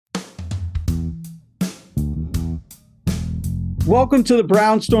Welcome to the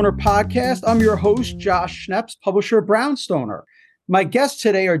Brownstoner podcast. I'm your host, Josh Schneps, publisher of Brownstoner. My guests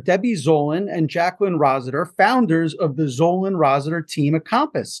today are Debbie Zolan and Jacqueline Rossiter, founders of the Zolan Rossiter team at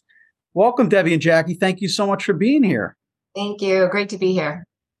Compass. Welcome, Debbie and Jackie. Thank you so much for being here. Thank you. Great to be here.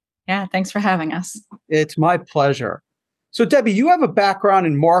 Yeah, thanks for having us. It's my pleasure. So, Debbie, you have a background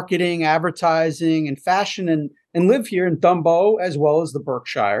in marketing, advertising, and fashion, and live here in Dumbo as well as the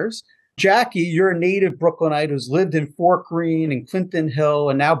Berkshires. Jackie, you're a native Brooklynite who's lived in Fort Greene and Clinton Hill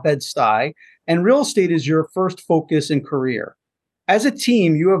and now Bed-Stuy, and real estate is your first focus and career. As a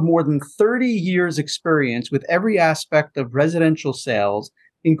team, you have more than 30 years experience with every aspect of residential sales,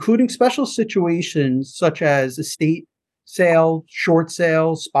 including special situations such as estate sale, short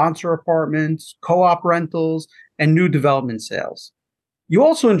sales, sponsor apartments, co-op rentals, and new development sales. You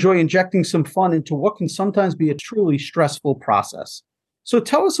also enjoy injecting some fun into what can sometimes be a truly stressful process. So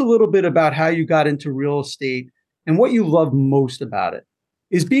tell us a little bit about how you got into real estate and what you love most about it.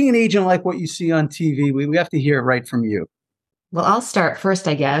 Is being an agent like what you see on TV? We have to hear it right from you. Well, I'll start first,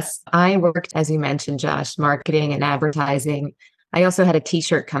 I guess. I worked, as you mentioned, Josh, marketing and advertising. I also had a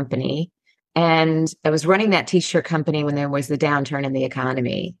t-shirt company, and I was running that t-shirt company when there was the downturn in the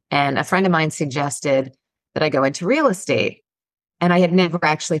economy. And a friend of mine suggested that I go into real estate. And I had never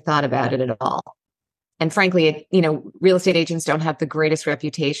actually thought about it at all. And frankly, real estate agents don't have the greatest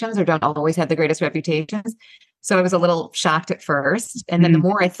reputations or don't always have the greatest reputations. So I was a little shocked at first. And then the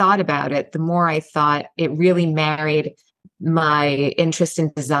more I thought about it, the more I thought it really married my interest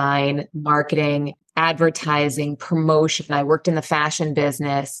in design, marketing, advertising, promotion. I worked in the fashion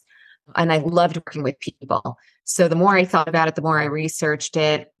business and I loved working with people. So the more I thought about it, the more I researched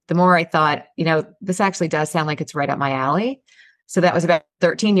it, the more I thought, this actually does sound like it's right up my alley. So that was about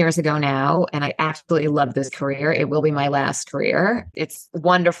 13 years ago now, and I absolutely love this career. It will be my last career. It's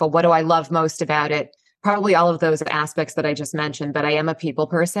wonderful. What do I love most about it? Probably all of those aspects that I just mentioned, but I am a people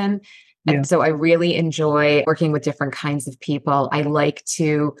person. And so I really enjoy working with different kinds of people. I like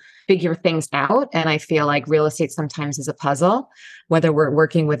to figure things out, and I feel like real estate sometimes is a puzzle, whether we're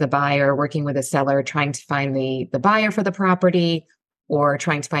working with a buyer, working with a seller, trying to find the buyer for the property, or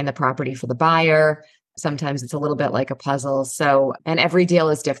trying to find the property for the buyer. Sometimes it's a little bit like a puzzle. So, and every deal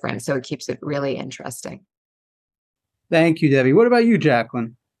is different. So it keeps it really interesting. Thank you, Debbie. What about you,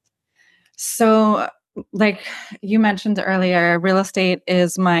 Jacqueline? So, like you mentioned earlier, real estate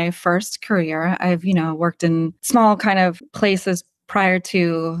is my first career. I've, worked in small kind of places prior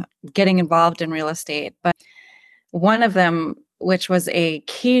to getting involved in real estate. But one of them, which was a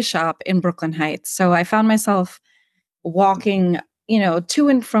key shop in Brooklyn Heights. So I found myself walking, to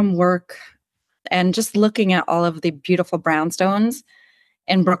and from work and just looking at all of the beautiful brownstones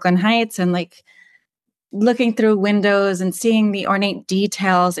in Brooklyn Heights and looking through windows and seeing the ornate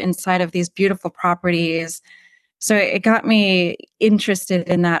details inside of these beautiful properties. So it got me interested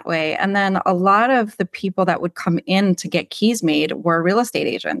in that way. And then a lot of the people that would come in to get keys made were real estate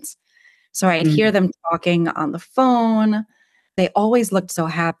agents. So I'd hear them talking on the phone. They always looked so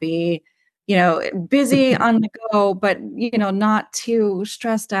happy, busy on the go, but, not too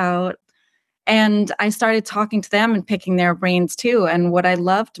stressed out. And I started talking to them and picking their brains too. And what I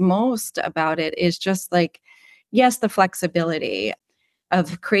loved most about it is just yes, the flexibility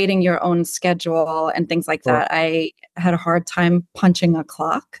of creating your own schedule and things like that. I had a hard time punching a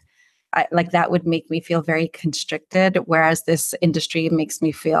clock. That would make me feel very constricted, whereas this industry makes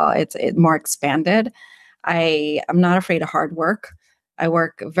me feel it's more expanded. I'm not afraid of hard work. I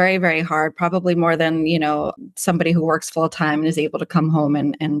work very, very hard, probably more than, somebody who works full time and is able to come home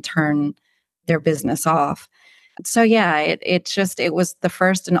and turn their business off. So yeah, it was the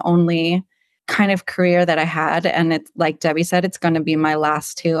first and only kind of career that I had. And it's like Debbie said, it's going to be my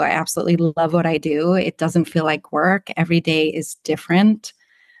last too. I absolutely love what I do. It doesn't feel like work. Every day is different.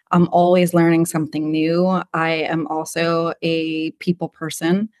 I'm always learning something new. I am also a people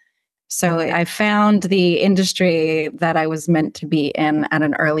person. So I found the industry that I was meant to be in at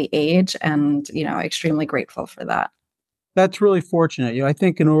an early age and, extremely grateful for that. That's really fortunate. I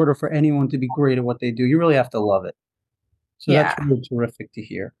think in order for anyone to be great at what they do, you really have to love it. So that's really terrific to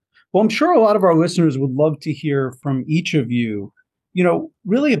hear. Well, I'm sure a lot of our listeners would love to hear from each of you,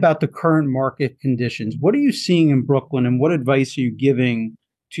 really about the current market conditions. What are you seeing in Brooklyn and what advice are you giving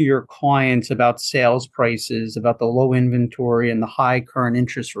to your clients about sales prices, about the low inventory and the high current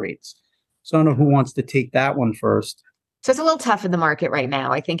interest rates? So I don't know who wants to take that one first. So it's a little tough in the market right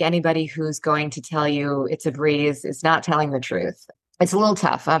now. I think anybody who's going to tell you it's a breeze is not telling the truth. It's a little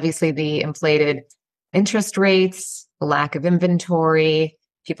tough. Obviously, the inflated interest rates, the lack of inventory,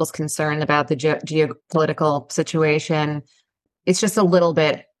 people's concern about the geopolitical situation. It's just a little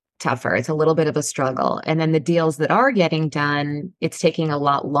bit tougher. It's a little bit of a struggle. And then the deals that are getting done, it's taking a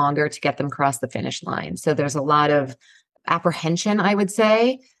lot longer to get them across the finish line. So there's a lot of apprehension, I would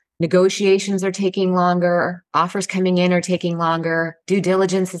say. Negotiations are taking longer. Offers coming in are taking longer. Due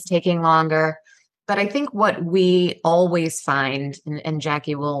diligence is taking longer. But I think what we always find, and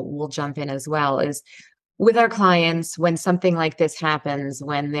Jackie will jump in as well, is with our clients, when something like this happens,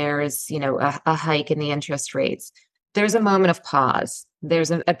 when there's, a hike in the interest rates, there's a moment of pause.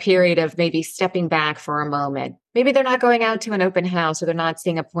 There's a period of maybe stepping back for a moment. Maybe they're not going out to an open house, or they're not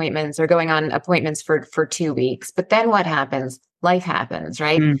seeing appointments, or going on appointments for 2 weeks. But then what happens? Life happens,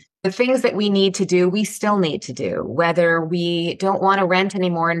 right? The things that we need to do, we still need to do, whether we don't want to rent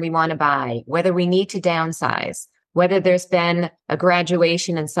anymore and we want to buy, whether we need to downsize, whether there's been a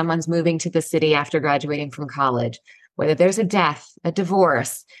graduation and someone's moving to the city after graduating from college, whether there's a death, a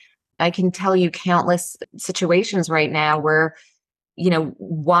divorce. I can tell you countless situations right now where,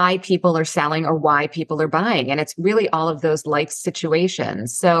 why people are selling or why people are buying. And it's really all of those life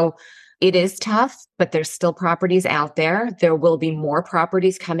situations. So it is tough, but there's still properties out there. There will be more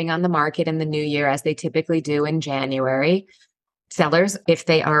properties coming on the market in the new year, as they typically do in January. Sellers, if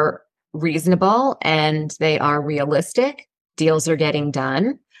they are reasonable and they are realistic, deals are getting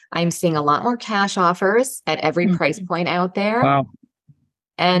done. I'm seeing a lot more cash offers at every price point out there. Wow.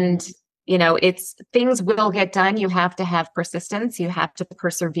 And, it's things will get done. You have to have persistence. You have to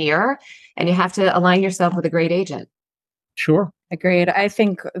persevere, and you have to align yourself with a great agent. Sure. Agreed. I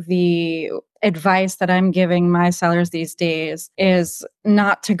think the advice that I'm giving my sellers these days is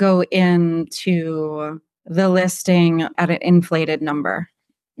not to go into the listing at an inflated number,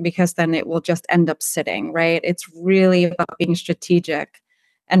 because then it will just end up sitting, right? It's really about being strategic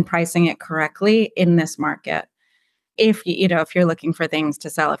and pricing it correctly in this market. If if you're looking for things to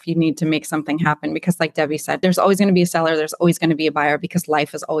sell, if you need to make something happen, because like Debbie said, there's always going to be a seller, there's always going to be a buyer, because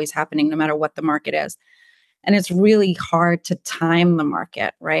life is always happening no matter what the market is. And it's really hard to time the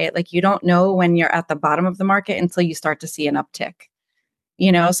market, right? Like, you don't know when you're at the bottom of the market until you start to see an uptick,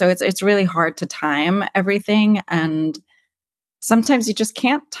 so it's really hard to time everything. And sometimes you just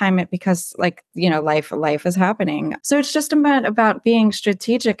can't time it because, life is happening. So it's just about being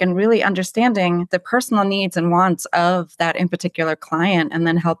strategic and really understanding the personal needs and wants of that in particular client, and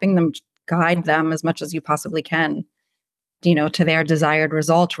then helping them, guide them as much as you possibly can, to their desired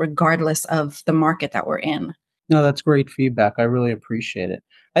result, regardless of the market that we're in. No, that's great feedback. I really appreciate it.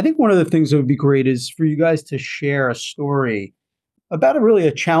 I think one of the things that would be great is for you guys to share a story about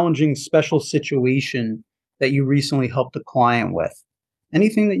a challenging special situation that you recently helped a client with.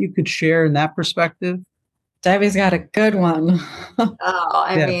 Anything that you could share in that perspective? Debbie's got a good one.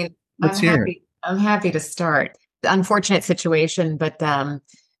 I mean, I'm happy to start. Unfortunate situation, but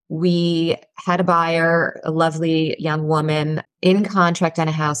we had a buyer, a lovely young woman, in contract on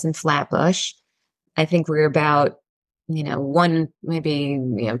a house in Flatbush. I think we're about, 2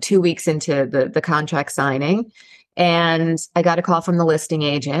 weeks into the contract signing. And I got a call from the listing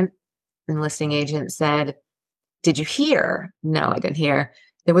agent. And the listing agent said, "Did you hear?" No, I didn't hear.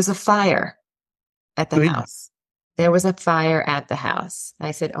 There was a fire at the house. There was a fire at the house.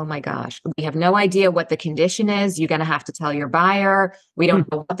 I said, "Oh my gosh, we have no idea what the condition is. You're going to have to tell your buyer. We don't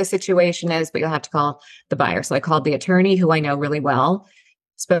know what the situation is, but you'll have to call the buyer." So I called the attorney, who I know really well,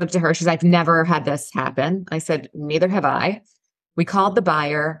 spoke to her. She's, "I've never had this happen." I said, "Neither have I." We called the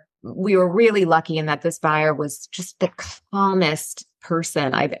buyer. We were really lucky in that this buyer was just the calmest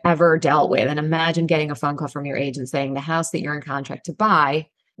person I've ever dealt with. And imagine getting a phone call from your agent saying the house that you're in contract to buy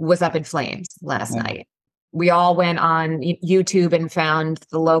was up in flames last night. We all went on YouTube and found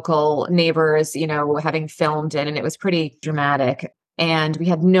the local neighbors, having filmed it, and it was pretty dramatic. And we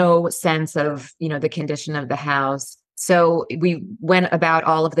had no sense of, the condition of the house. So we went about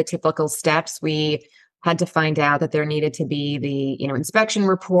all of the typical steps. We had to find out that there needed to be the, inspection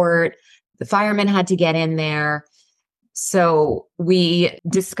report. The firemen had to get in there. So we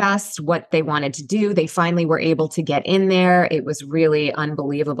discussed what they wanted to do. They finally were able to get in there. It was really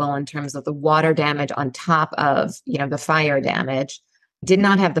unbelievable in terms of the water damage on top of, the fire damage. Did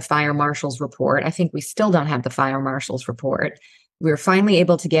not have the fire marshal's report. I think we still don't have the fire marshal's report. We were finally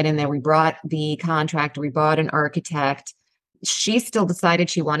able to get in there. We brought the contractor. We brought an architect. She still decided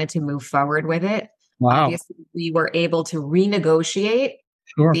she wanted to move forward with it. Wow. Obviously, we were able to renegotiate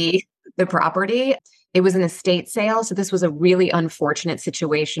the property. It was an estate sale. So this was a really unfortunate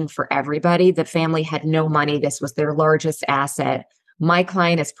situation for everybody. The family had no money. This was their largest asset. My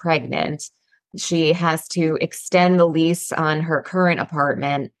client is pregnant. She has to extend the lease on her current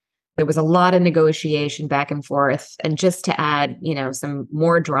apartment. There was a lot of negotiation back and forth. And just to add, some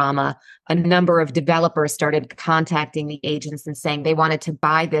more drama, a number of developers started contacting the agents and saying they wanted to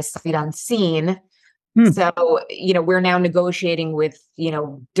buy this sight unseen. So, we're now negotiating with,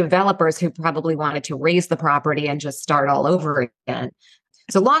 developers who probably wanted to raise the property and just start all over again.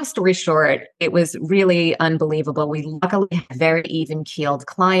 So long story short, it was really unbelievable. We luckily had very even-keeled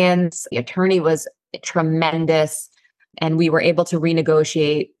clients. The attorney was tremendous. And we were able to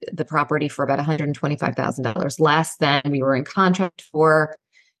renegotiate the property for about $125,000 less than we were in contract for.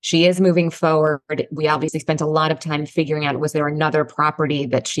 She is moving forward. We obviously spent a lot of time figuring out, was there another property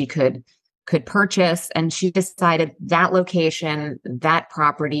that she could purchase? And she decided that location, that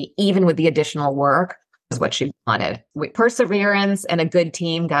property, even with the additional work, was what she wanted. With perseverance and a good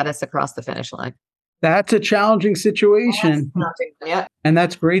team got us across the finish line. That's a challenging situation. Yeah. And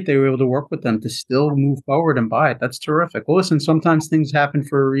that's great they were able to work with them to still move forward and buy it. That's terrific. Well, listen, sometimes things happen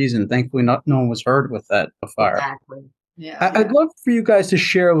for a reason. Thankfully, no one was hurt with that fire. Exactly. Yeah. I'd love for you guys to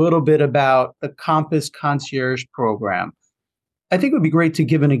share a little bit about the Compass Concierge program. I think it would be great to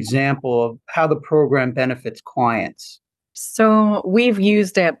give an example of how the program benefits clients. So we've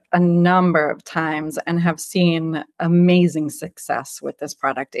used it a number of times and have seen amazing success with this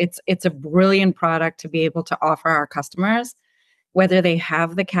product. It's a brilliant product to be able to offer our customers, whether they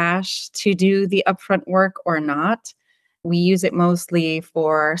have the cash to do the upfront work or not. We use it mostly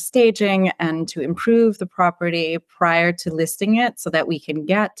for staging and to improve the property prior to listing it so that we can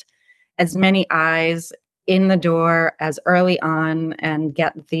get as many eyes in the door as early on and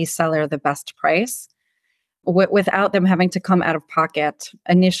get the seller the best price without them having to come out of pocket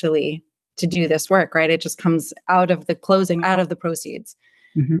initially to do this work, right? It just comes out of the closing, out of the proceeds.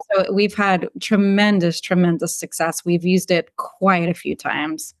 Mm-hmm. So we've had tremendous success. We've used it quite a few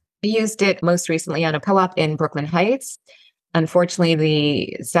times. We used it most recently on a co-op in Brooklyn Heights. Unfortunately,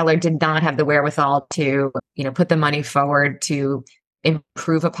 the seller did not have the wherewithal to, put the money forward to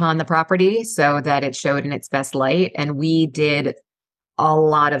improve upon the property so that it showed in its best light. And we did a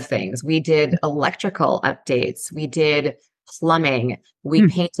lot of things. We did electrical updates. We did plumbing. We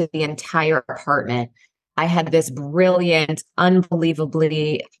painted the entire apartment. I had this brilliant,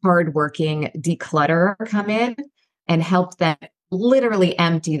 unbelievably hardworking declutterer come in and help them literally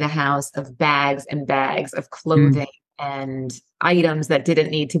empty the house of bags and bags of clothing and items that didn't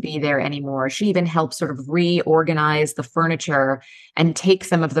need to be there anymore. She even helped sort of reorganize the furniture and take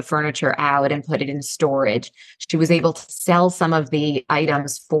some of the furniture out and put it in storage. She was able to sell some of the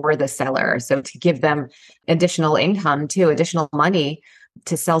items for the seller. So to give them additional income too, additional money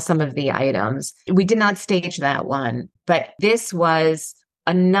to sell some of the items. We did not stage that one, but this was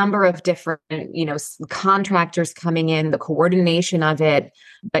a number of different, contractors coming in, the coordination of it.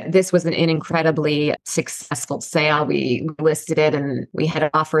 But this was an incredibly successful sale. We listed it and we had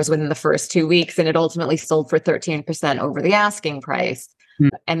offers within the first 2 weeks, and it ultimately sold for 13% over the asking price.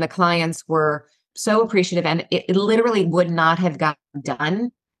 And the clients were so appreciative. And it literally would not have gotten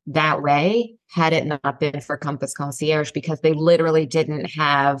done that way had it not been for Compass Concierge, because they literally didn't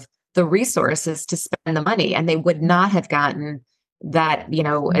have the resources to spend the money, and they would not have gotten that,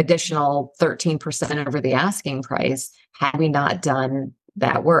 additional 13% over the asking price had we not done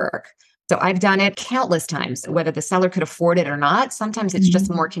that work. So I've done it countless times, whether the seller could afford it or not. Sometimes it's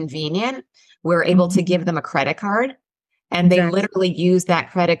just more convenient. We're able to give them a credit card and they literally use that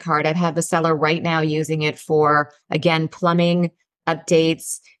credit card. I have a seller right now using it for, again, plumbing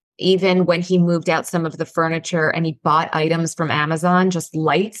updates. Even when he moved out some of the furniture and he bought items from Amazon, just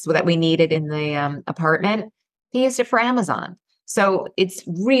lights that we needed in the apartment, he used it for Amazon. So it's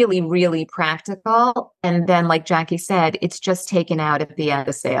really, really practical. And then, like Jackie said, it's just taken out at the end of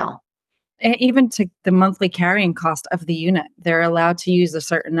the sale. And even to the monthly carrying cost of the unit, they're allowed to use a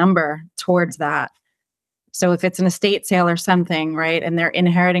certain number towards that. So if it's an estate sale or something, right, and they're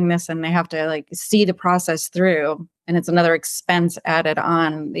inheriting this and they have to see the process through, and it's another expense added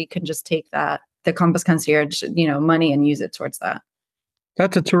on, they can just take that, the Compass Concierge, money, and use it towards that.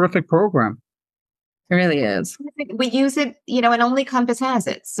 That's a terrific program. It really is. We use it, and only Compass has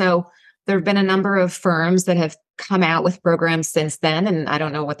it. So there have been a number of firms that have come out with programs since then, and I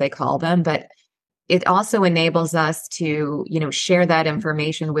don't know what they call them, but it also enables us to, share that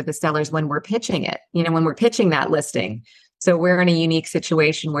information with the sellers when we're pitching it, when we're pitching that listing. So we're in a unique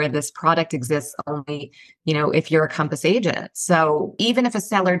situation where this product exists only, if you're a Compass agent. So even if a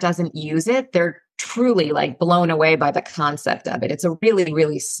seller doesn't use it, they're truly blown away by the concept of it. It's a really,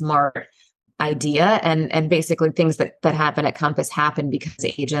 really smart idea. And basically things that happen at Compass happen because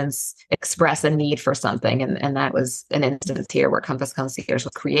agents express a need for something. And that was an instance here where Compass Concierge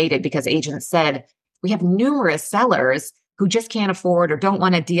was created because agents said, we have numerous sellers who just can't afford or don't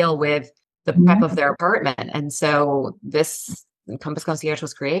want to deal with the prep of their apartment. And so this Compass Concierge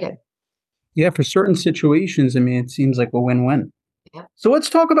was created. Yeah, for certain situations, I mean, it seems like a win-win. Yeah. So let's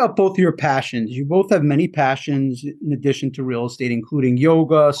talk about both your passions. You both have many passions in addition to real estate, including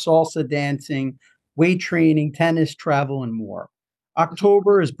yoga, salsa dancing, weight training, tennis, travel, and more.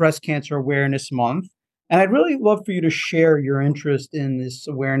 October is Breast Cancer Awareness Month. And I'd really love for you to share your interest in this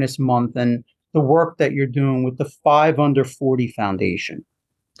awareness month and the work that you're doing with the 5 Under 40 Foundation.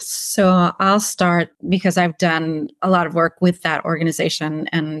 So I'll start because I've done a lot of work with that organization.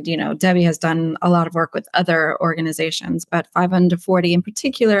 And, Debbie has done a lot of work with other organizations, but 5 Under 40 in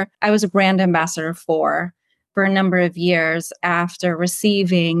particular, I was a brand ambassador for a number of years after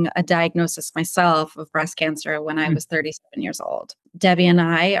receiving a diagnosis myself of breast cancer when I was 37 years old. Debbie and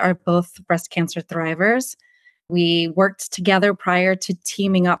I are both breast cancer thrivers. We worked together prior to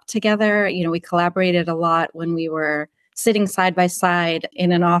teaming up together. We collaborated a lot when we were sitting side by side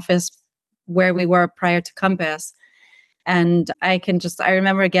in an office where we were prior to Compass. And I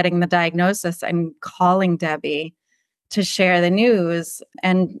remember getting the diagnosis and calling Debbie to share the news.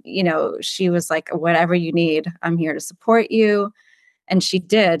 And, she was like, whatever you need, I'm here to support you. And she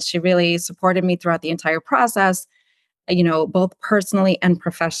did. She really supported me throughout the entire process, both personally and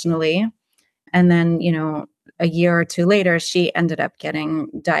professionally. And then, a year or two later, she ended up getting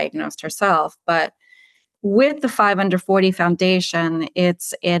diagnosed herself. But with the 5 Under 40 Foundation,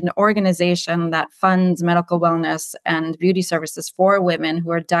 it's an organization that funds medical wellness and beauty services for women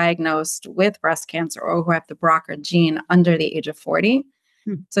who are diagnosed with breast cancer or who have the BRCA gene under the age of 40.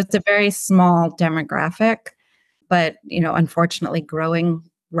 So it's a very small demographic, but, unfortunately growing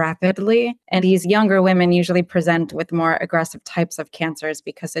rapidly. And these younger women usually present with more aggressive types of cancers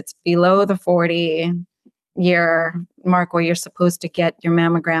because it's below the 40-year mark where you're supposed to get your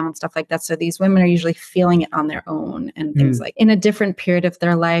mammogram and stuff like that. So these women are usually feeling it on their own and things like in a different period of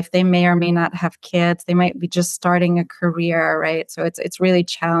their life. They may or may not have kids. They might be just starting a career, right? So it's really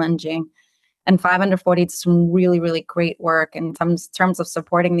challenging. And 5 Under 40 did some really, really great work in terms of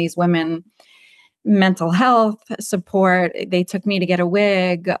supporting these women, mental health support. They took me to get a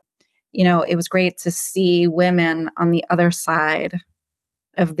wig. It was great to see women on the other side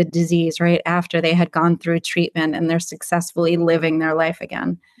of the disease, right after they had gone through treatment and they're successfully living their life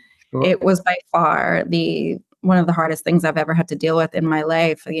again. Sure. It was by far one of the hardest things I've ever had to deal with in my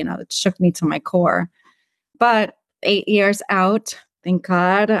life. It shook me to my core. But 8 years out, thank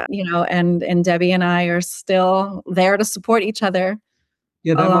God, and Debbie and I are still there to support each other.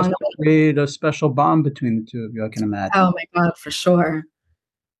 Yeah, that must have created a special bond between the two of you, I can imagine. Oh my God, for sure.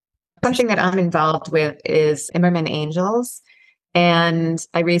 Something that I'm involved with is Immerman Angels. And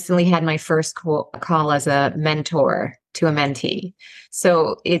I recently had my first call as a mentor to a mentee.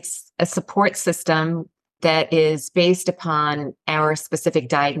 So it's a support system that is based upon our specific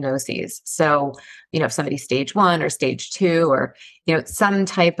diagnoses. So, if somebody's stage 1 or stage 2 or, some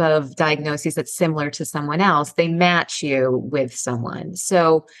type of diagnosis that's similar to someone else, they match you with someone.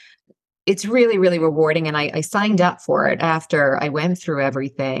 So it's really, really rewarding. And I signed up for it after I went through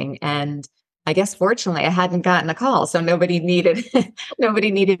everything. And I guess fortunately I hadn't gotten a call, so nobody needed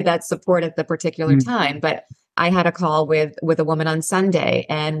that support at the particular time. But I had a call with a woman on Sunday,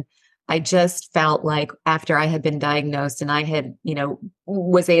 and I just felt like after I had been diagnosed and I had,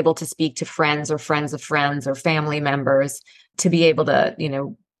 was able to speak to friends of friends or family members to be able to,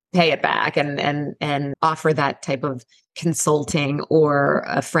 pay it back and offer that type of consulting or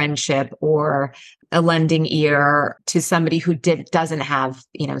a friendship or a lending ear to somebody who doesn't have,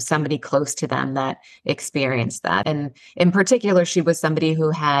 somebody close to them that experienced that. And in particular, she was somebody who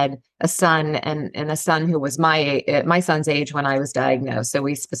had a son and a son who was my son's age when I was diagnosed. So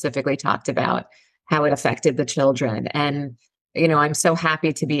we specifically talked about how it affected the children. And, I'm so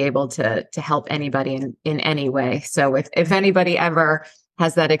happy to be able to help anybody in any way. So if anybody ever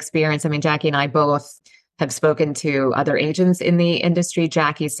has that experience, I mean, Jackie and I both have spoken to other agents in the industry.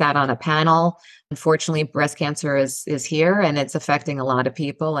 Jackie sat on a panel. Unfortunately, breast cancer is here and it's affecting a lot of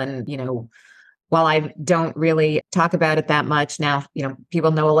people. And, while I don't really talk about it that much now,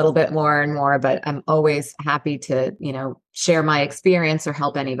 people know a little bit more and more, but I'm always happy to, share my experience or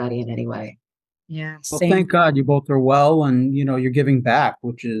help anybody in any way. Yeah. Well, thank God you both are well and, you're giving back,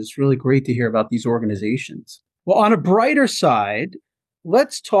 which is really great to hear about these organizations. Well, on a brighter side,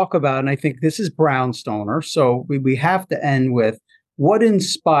 let's talk about, and I think this is Brownstoner, so we have to end with, what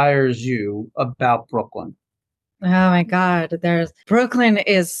inspires you about Brooklyn? Oh my God, Brooklyn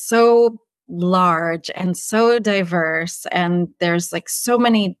is so large and so diverse, and there's like so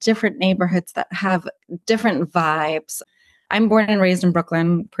many different neighborhoods that have different vibes. I'm born and raised in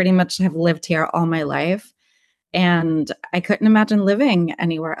Brooklyn, pretty much have lived here all my life. And I couldn't imagine living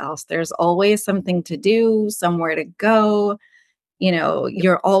anywhere else. There's always something to do, somewhere to go.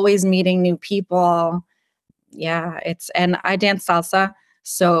 You're always meeting new people. Yeah, and I dance salsa.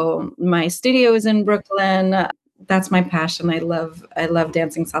 So my studio is in Brooklyn. That's my passion. I love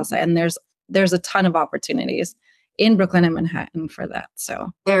dancing salsa. And there's a ton of opportunities in Brooklyn and Manhattan for that.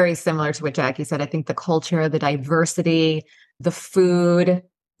 So very similar to what Jackie said. I think the culture, the diversity, the food,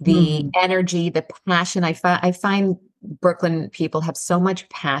 the energy, the passion. I find Brooklyn people have so much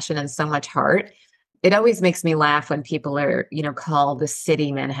passion and so much heart. It always makes me laugh when people are, call the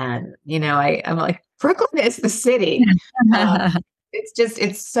city Manhattan. I'm like, Brooklyn is the city.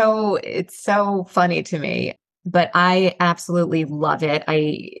 It's so funny to me. But I absolutely love it.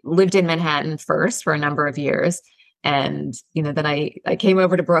 I lived in Manhattan first for a number of years. And, then I came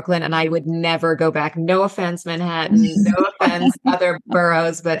over to Brooklyn, and I would never go back. No offense, Manhattan, no offense, other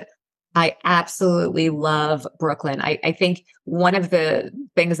boroughs, but I absolutely love Brooklyn. I think one of the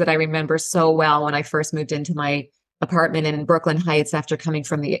things that I remember so well when I first moved into my apartment in Brooklyn Heights after coming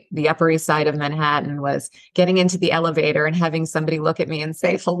from the Upper East Side of Manhattan was getting into the elevator and having somebody look at me and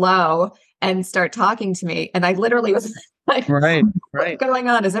say hello and start talking to me. And I literally was like, right. What's going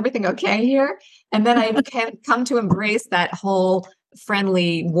on? Is everything okay here? And then I can come to embrace that whole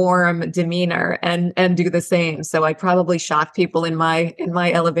friendly, warm demeanor and do the same. So I probably shocked people in my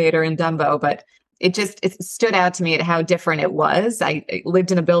elevator in Dumbo, but it stood out to me at how different it was. I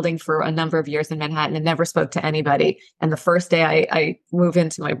lived in a building for a number of years in Manhattan and never spoke to anybody. And the first day I move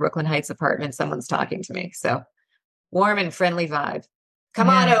into my Brooklyn Heights apartment, someone's talking to me. So warm and friendly vibe. Come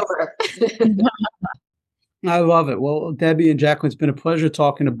on over. I love it. Well, Debbie and Jacqueline, it's been a pleasure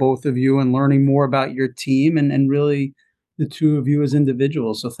talking to both of you and learning more about your team and really the two of you as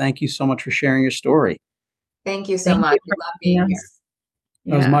individuals. So thank you so much for sharing your story. Thank you so much. I love being here.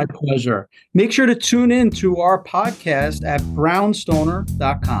 It was my pleasure. Make sure to tune in to our podcast at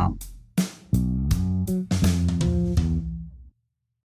brownstoner.com.